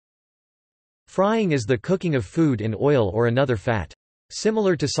Frying is the cooking of food in oil or another fat.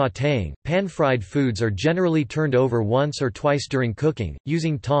 Similar to sautéing, pan-fried foods are generally turned over once or twice during cooking,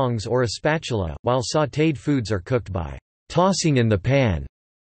 using tongs or a spatula, while sautéed foods are cooked by tossing in the pan.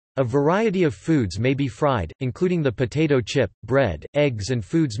 A variety of foods may be fried, including the potato chip, bread, eggs and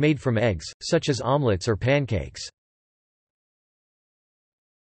foods made from eggs, such as omelets or pancakes.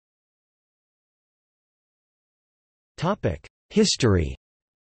 History.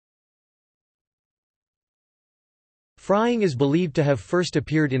 Frying is believed to have first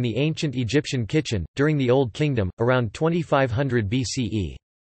appeared in the ancient Egyptian kitchen, during the Old Kingdom, around 2500 BCE.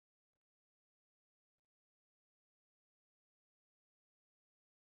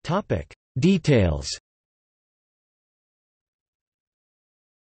 Details.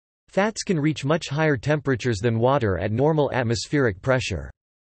 Fats can reach much higher temperatures than water at normal atmospheric pressure.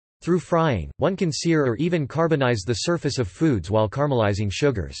 Through frying, one can sear or even carbonize the surface of foods while caramelizing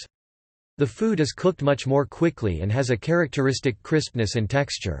sugars. The food is cooked much more quickly and has a characteristic crispness and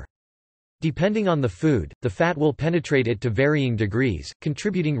texture. Depending on the food, the fat will penetrate it to varying degrees,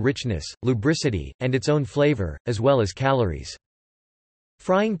 contributing richness, lubricity, and its own flavor, as well as calories.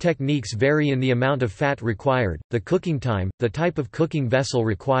 Frying techniques vary in the amount of fat required, the cooking time, the type of cooking vessel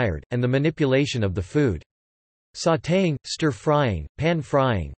required, and the manipulation of the food. Sautéing, stir-frying,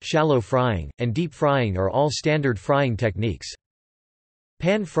 pan-frying, shallow frying, and deep frying are all standard frying techniques.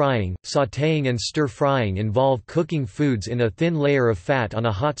 Pan-frying, sautéing and stir-frying involve cooking foods in a thin layer of fat on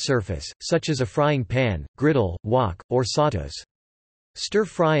a hot surface, such as a frying pan, griddle, wok, or sautés.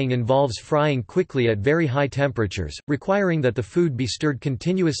 Stir-frying involves frying quickly at very high temperatures, requiring that the food be stirred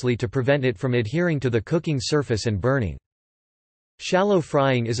continuously to prevent it from adhering to the cooking surface and burning. Shallow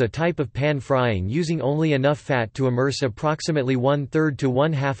frying is a type of pan-frying using only enough fat to immerse approximately 1/3 to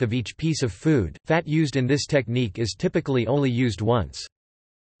 1/2 of each piece of food. Fat used in this technique is typically only used once.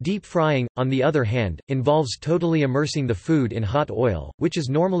 Deep frying, on the other hand, involves totally immersing the food in hot oil, which is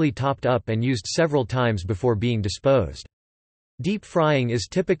normally topped up and used several times before being disposed. Deep frying is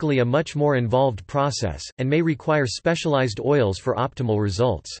typically a much more involved process, and may require specialized oils for optimal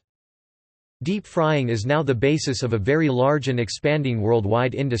results. Deep frying is now the basis of a very large and expanding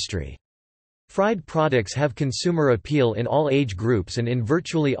worldwide industry. Fried products have consumer appeal in all age groups and in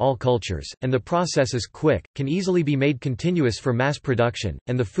virtually all cultures, and the process is quick, can easily be made continuous for mass production,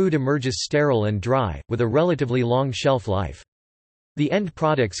 and the food emerges sterile and dry, with a relatively long shelf life. The end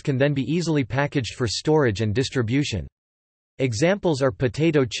products can then be easily packaged for storage and distribution. Examples are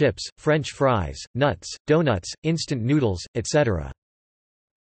potato chips, French fries, nuts, donuts, instant noodles, etc.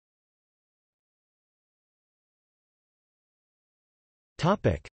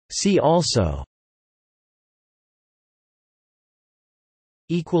 See also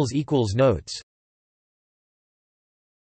Notes